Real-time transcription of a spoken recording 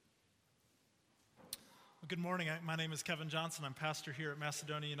Good morning. My name is Kevin Johnson. I'm pastor here at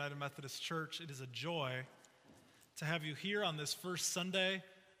Macedonia United Methodist Church. It is a joy to have you here on this first Sunday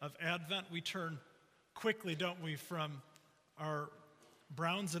of Advent. We turn quickly, don't we, from our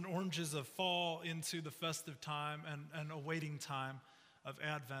browns and oranges of fall into the festive time and awaiting time of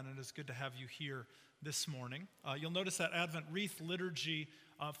Advent. And it's good to have you here this morning. You'll notice that Advent wreath liturgy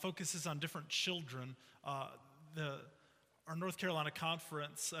focuses on different children. Our North Carolina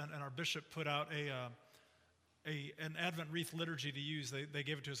conference and our bishop put out an Advent wreath liturgy to use. They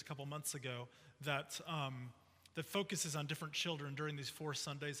gave it to us a couple months ago that focuses on different children during these 4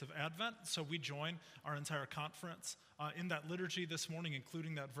 Sundays of Advent. So we join our entire conference in that liturgy this morning,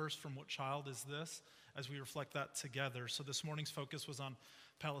 including that verse from What Child Is This, as we reflect that together. So this morning's focus was on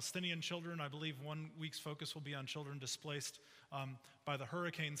Palestinian children. I believe one week's focus will be on children displaced by the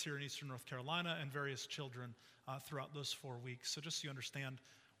hurricanes here in eastern North Carolina and various children throughout those 4 weeks. So just so you understand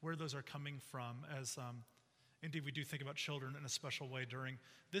where those are coming from as indeed we do think about children in a special way during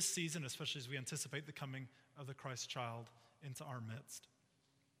this season, especially as we anticipate the coming of the Christ child into our midst.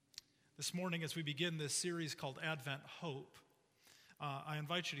 This morning, as we begin this series called Advent Hope, I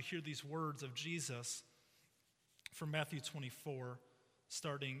invite you to hear these words of Jesus from Matthew 24,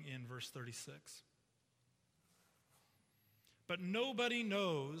 starting in verse 36. But nobody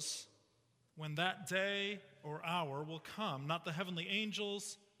knows when that day or hour will come, not the heavenly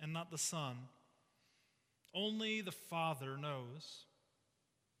angels and not the Son. Only the Father knows.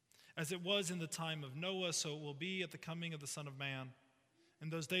 As it was in the time of Noah, so it will be at the coming of the Son of Man. In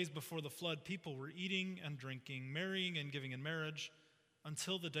those days before the flood, people were eating and drinking, marrying and giving in marriage,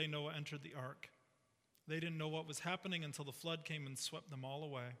 until the day Noah entered the ark. They didn't know what was happening until the flood came and swept them all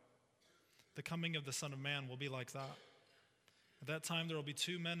away. The coming of the Son of Man will be like that. At that time there will be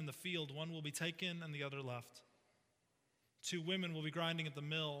 2 men in the field, one will be taken and the other left. 2 women will be grinding at the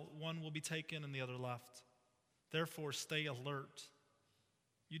mill, one will be taken and the other left. Therefore stay alert.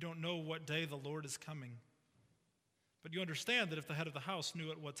 You don't know what day the Lord is coming. But you understand that if the head of the house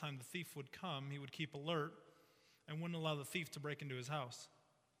knew at what time the thief would come, he would keep alert and wouldn't allow the thief to break into his house.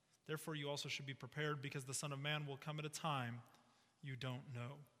 Therefore you also should be prepared, because the Son of Man will come at a time you don't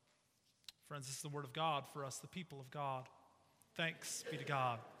know. Friends, this is the word of God for us, the people of God. Thanks be to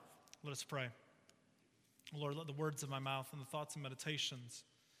God. Let us pray. Lord, let the words of my mouth and the thoughts and meditations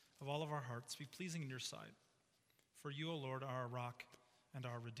of all of our hearts be pleasing in your sight. For you, O Lord, are our rock and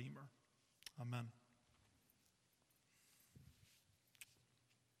our Redeemer. Amen.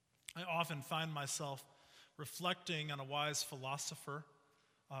 I often find myself reflecting on a wise philosopher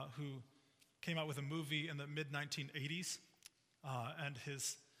who came out with a movie in the mid-1980s, and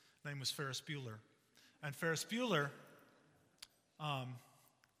his name was Ferris Bueller. And Ferris Bueller,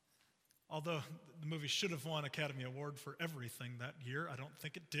 although the movie should have won Academy Award for everything that year, I don't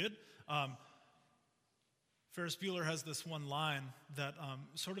think it did. Ferris Bueller has this one line that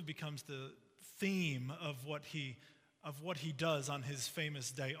sort of becomes the theme of what he does on his famous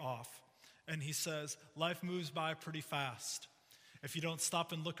day off. And he says, life moves by pretty fast. If you don't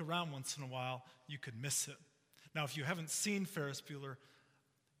stop and look around once in a while, you could miss it. Now, if you haven't seen Ferris Bueller,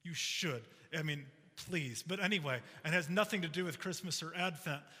 you should. I mean, please. But anyway, it has nothing to do with Christmas or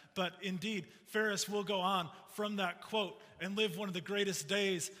Advent. But indeed, Ferris will go on from that quote and live one of the greatest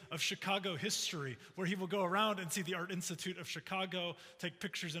days of Chicago history, where he will go around and see the Art Institute of Chicago, take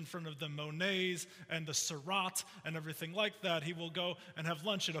pictures in front of the Monets and the Surratt and everything like that. He will go and have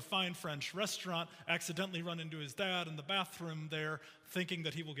lunch at a fine French restaurant, accidentally run into his dad in the bathroom there, thinking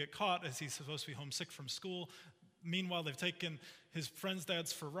that he will get caught as he's supposed to be homesick from school. Meanwhile, they've taken his friend's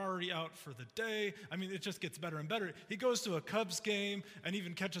dad's Ferrari out for the day. I mean, it just gets better and better. He goes to a Cubs game and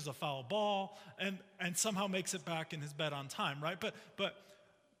even catches a foul ball and somehow makes it back in his bed on time, right?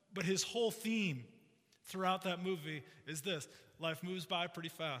 But his whole theme throughout that movie is this: life moves by pretty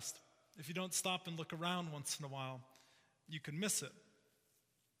fast. If you don't stop and look around once in a while, you can miss it.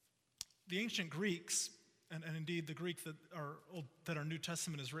 The ancient Greeks, and indeed the Greek that our New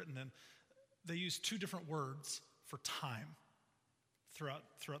Testament is written in, they use 2 different words for time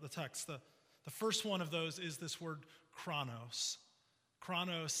throughout the text. The first one of those is this word chronos.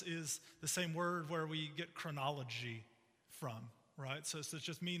 Chronos is the same word where we get chronology from, right? So it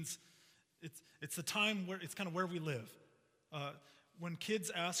just means it's the time where it's kind of where we live. When kids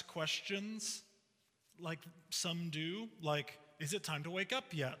ask questions, like some do, like, is it time to wake up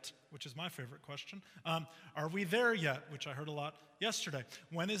yet? Which is my favorite question. Are we there yet? Which I heard a lot yesterday.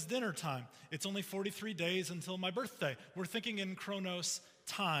 When is dinner time? It's only 43 days until my birthday. We're thinking in chronos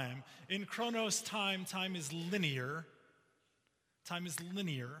time. In chronos time is linear. Time is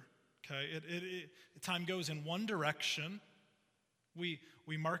linear, okay? Time goes in one direction. We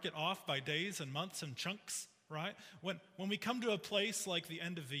we mark it off by days and months and chunks, right? When we come to a place like the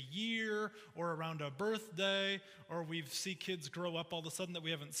end of the year or around a birthday, or we see kids grow up all of a sudden that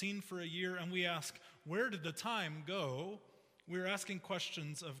we haven't seen for a year, and we ask, where did the time go? We're asking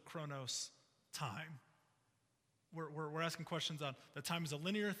questions of chronos, time. We're asking questions on that time is a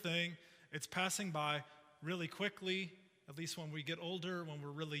linear thing. It's passing by really quickly, at least when we get older. When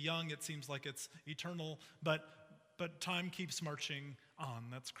we're really young, it seems like it's eternal, but time keeps marching on.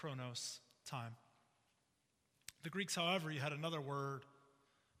 That's chronos, time. The Greeks, however, you had another word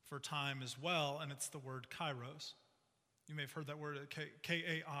for time as well, and it's the word kairos. You may have heard that word,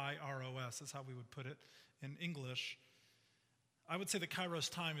 K-A-I-R-O-S is how we would put it in English. I would say that kairos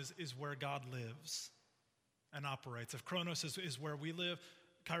time is where God lives and operates. If chronos is where we live,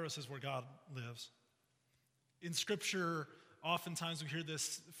 kairos is where God lives. In Scripture, oftentimes we hear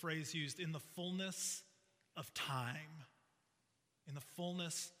this phrase used, in the fullness of time. In the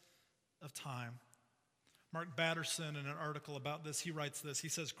fullness of time. Mark Batterson, in an article about this, he writes this. He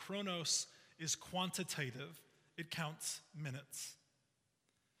says, chronos is quantitative. It counts minutes.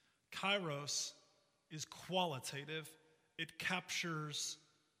 Kairos is qualitative. It captures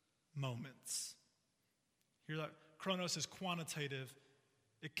moments. Hear that? Chronos is quantitative.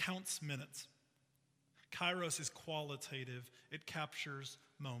 It counts minutes. Kairos is qualitative. It captures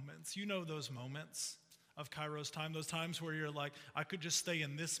moments. You know those moments of Kairos time, those times where you're like, I could just stay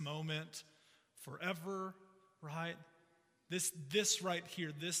in this moment forever, right? This right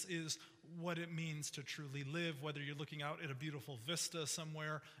here, this is what it means to truly live, whether you're looking out at a beautiful vista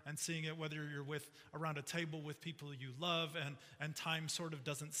somewhere and seeing it, whether you're around a table with people you love and time sort of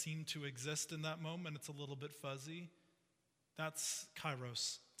doesn't seem to exist in that moment. It's a little bit fuzzy. That's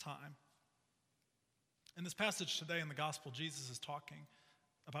Kairos time. In this passage today in the gospel, Jesus is talking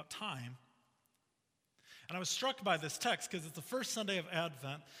about time. And I was struck by this text because it's the first Sunday of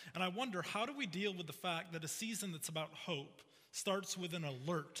Advent, and I wonder, how do we deal with the fact that a season that's about hope starts with an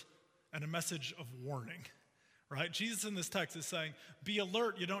alert and a message of warning, right? Jesus in this text is saying, be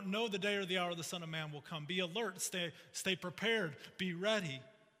alert. You don't know the day or the hour the Son of Man will come. Be alert. Stay prepared. Be ready.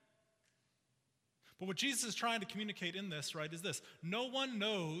 But what Jesus is trying to communicate in this, right, is this. No one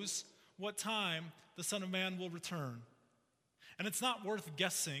knows what time the Son of Man will return. And it's not worth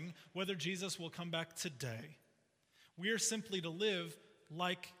guessing whether Jesus will come back today. We are simply to live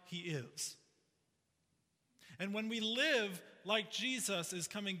like he is. And when we live like Jesus is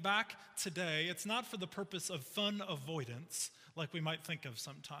coming back today, it's not for the purpose of fun avoidance, like we might think of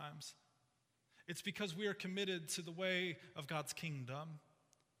sometimes. It's because we are committed to the way of God's kingdom,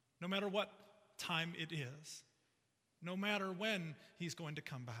 no matter what time it is, no matter when he's going to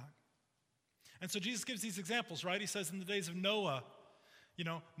come back. And so Jesus gives these examples, right? He says in the days of Noah,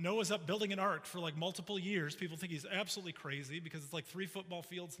 Noah's up building an ark for like multiple years. People think he's absolutely crazy because it's like 3 football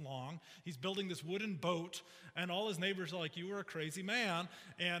fields long. He's building this wooden boat, and all his neighbors are like, you were a crazy man.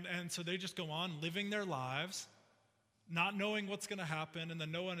 And so they just go on living their lives, not knowing what's going to happen. And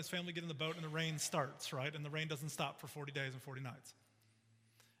then Noah and his family get in the boat, and the rain starts, right? And the rain doesn't stop for 40 days and 40 nights.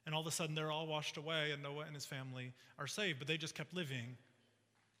 And all of a sudden, they're all washed away, and Noah and his family are saved. But they just kept living.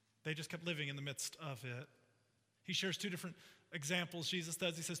 They just kept living in the midst of it. He shares 2 different examples. Jesus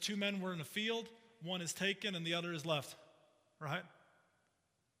does. He says 2 men were in a field. One is taken and the other is left. Right?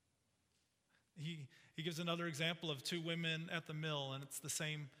 He gives another example of 2 women at the mill, and it's the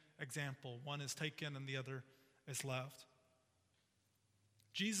same example. One is taken and the other is left.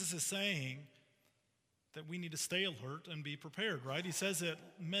 Jesus is saying that we need to stay alert and be prepared, right? He says it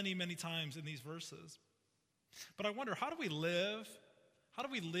many, many times in these verses. But I wonder, how do we live? How do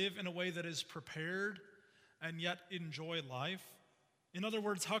we live in a way that is prepared and yet enjoy life? In other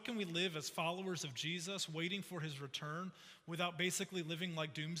words, how can we live as followers of Jesus, waiting for his return, without basically living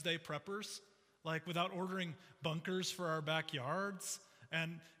like doomsday preppers? Like without ordering bunkers for our backyards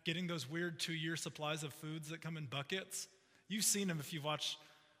and getting those weird 2-year supplies of foods that come in buckets? You've seen them if you've watched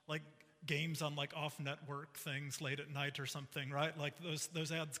like games on like off-network things late at night or something, right? Like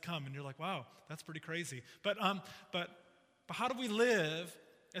those ads come and you're like, wow, that's pretty crazy. But how do we live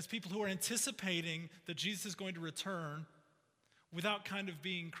as people who are anticipating that Jesus is going to return without kind of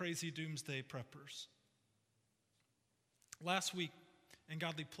being crazy doomsday preppers? Last week in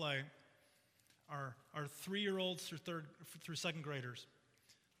Godly Play, our 3-year-olds through 2nd graders,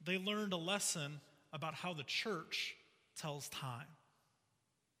 they learned a lesson about how the church tells time.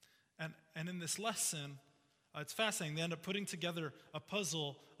 And in this lesson, it's fascinating. They end up putting together a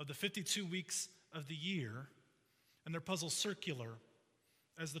puzzle of the 52 weeks of the year, and their puzzle's circular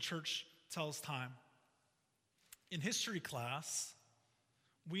as the church tells time. In history class,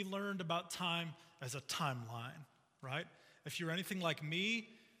 we learned about time as a timeline, right? If you're anything like me,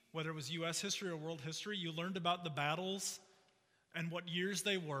 whether it was U.S. history or world history, you learned about the battles and what years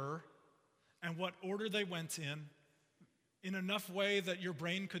they were and what order they went in enough way that your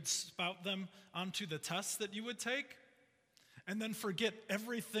brain could spout them onto the tests that you would take, and then forget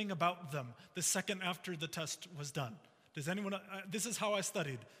everything about them the second after the test was done. Does anyone, this is how I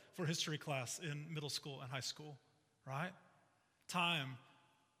studied for history class in middle school and high school, right? Time.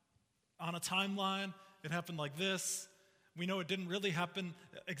 On a timeline, it happened like this. We know it didn't really happen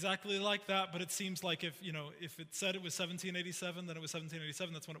exactly like that, but it seems like if it said it was 1787, then it was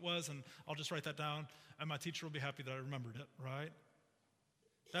 1787, that's when it was, and I'll just write that down, and my teacher will be happy that I remembered it, right?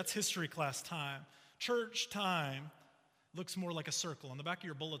 That's history class time. Church time looks more like a circle. On the back of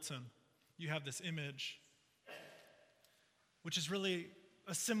your bulletin, you have this image, which is really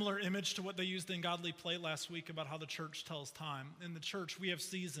a similar image to what they used in Godly Play last week about how the church tells time. In the church, we have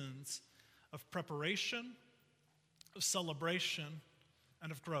seasons of preparation, of celebration,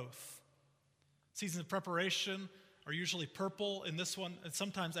 and of growth. Seasons of preparation are usually purple. In this one, and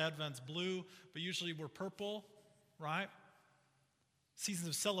sometimes Advent's blue, but usually we're purple, right? Seasons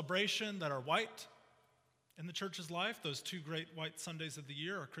of celebration that are white in the church's life. Those two great white Sundays of the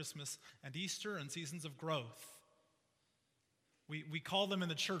year are Christmas and Easter, and seasons of growth. We call them in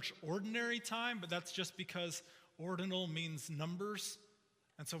the church ordinary time, but that's just because ordinal means numbers,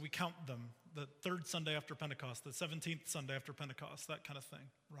 and so we count them. The third Sunday after Pentecost, the 17th Sunday after Pentecost, that kind of thing,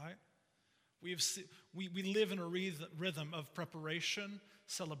 right? We live in a rhythm of preparation,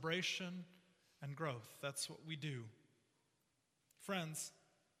 celebration, and growth. That's what we do. Friends,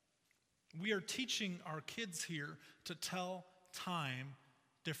 we are teaching our kids here to tell time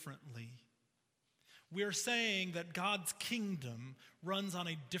differently. We are saying that God's kingdom runs on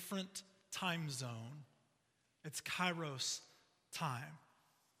a different time zone. It's Kairos time.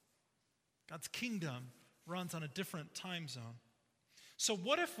 God's kingdom runs on a different time zone. So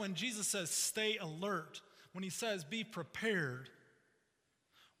what if when Jesus says stay alert, when he says be prepared,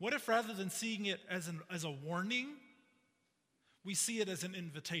 what if rather than seeing it as a warning, we see it as an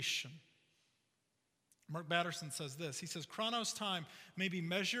invitation? Mark Batterson says this. He says, Chronos time may be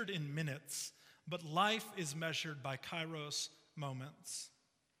measured in minutes, but life is measured by Kairos moments.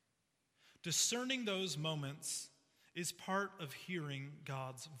 Discerning those moments is part of hearing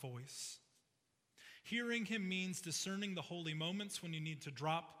God's voice. Hearing him means discerning the holy moments when you need to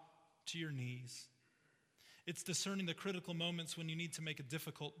drop to your knees. It's discerning the critical moments when you need to make a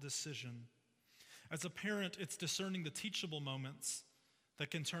difficult decision. As a parent, it's discerning the teachable moments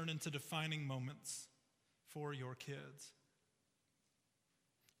that can turn into defining moments for your kids.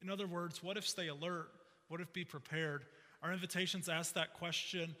 In other words, what if stay alert? What if be prepared? Our invitations ask that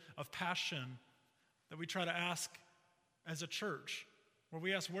question of passion that we try to ask as a church, where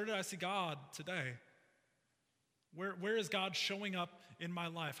we ask, where did I see God today? Where is God showing up in my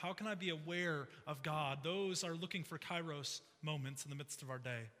life? How can I be aware of God? Those are looking for Kairos moments in the midst of our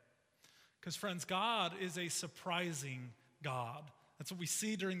day. Because friends, God is a surprising God. That's what we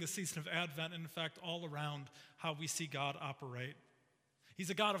see during the season of Advent, and in fact, all around how we see God operate. He's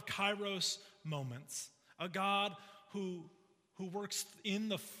a God of Kairos moments, a God who works in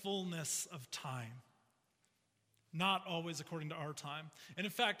the fullness of time, not always according to our time. And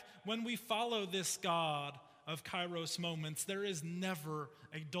in fact, when we follow this God of Kairos moments, there is never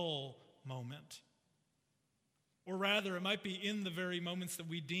a dull moment. Or rather, it might be in the very moments that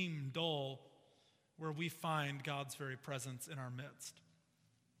we deem dull where we find God's very presence in our midst.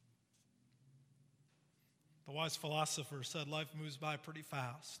 The wise philosopher said, life moves by pretty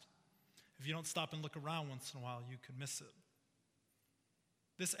fast. If you don't stop and look around once in a while, you could miss it.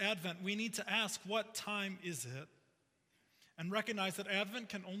 This Advent, we need to ask, what time is it? And recognize that Advent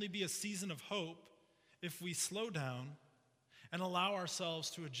can only be a season of hope if we slow down and allow ourselves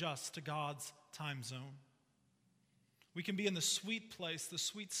to adjust to God's time zone. We can be in the sweet place, the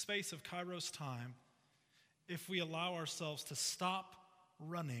sweet space of Kairos time, if we allow ourselves to stop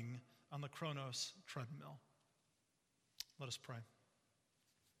running on the Chronos treadmill. Let us pray.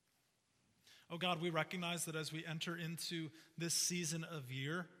 Oh God, we recognize that as we enter into this season of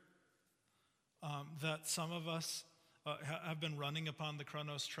year, that some of us have been running upon the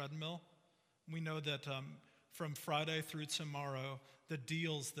Chronos treadmill. We know that from Friday through tomorrow, the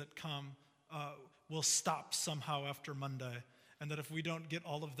deals that come will stop somehow after Monday. And that if we don't get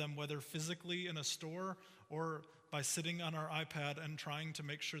all of them, whether physically in a store or by sitting on our iPad and trying to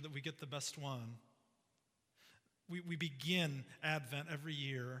make sure that we get the best one, we begin Advent every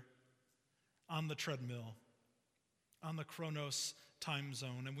year on the treadmill, on the Chronos time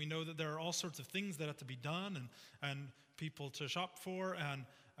zone. And we know that there are all sorts of things that have to be done and people to shop for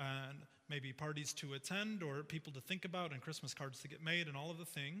and maybe parties to attend or people to think about and Christmas cards to get made and all of the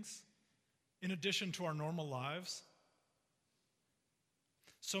things, in addition to our normal lives.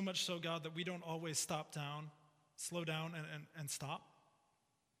 So much so, God, that we don't always slow down and stop.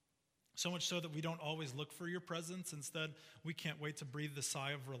 So much so that we don't always look for your presence. Instead, we can't wait to breathe the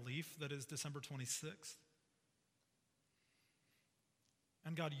sigh of relief that is December 26th.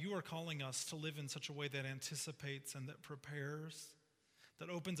 And God, you are calling us to live in such a way that anticipates and that prepares, that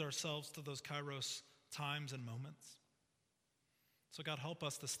opens ourselves to those Kairos times and moments. So God, help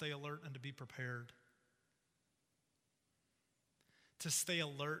us to stay alert and to be prepared. To stay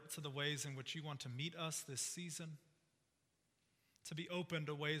alert to the ways in which you want to meet us this season. To be open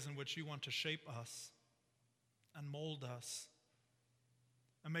to ways in which you want to shape us and mold us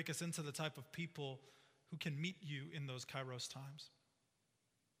and make us into the type of people who can meet you in those Kairos times.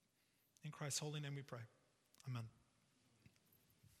 In Christ's holy name we pray. Amen.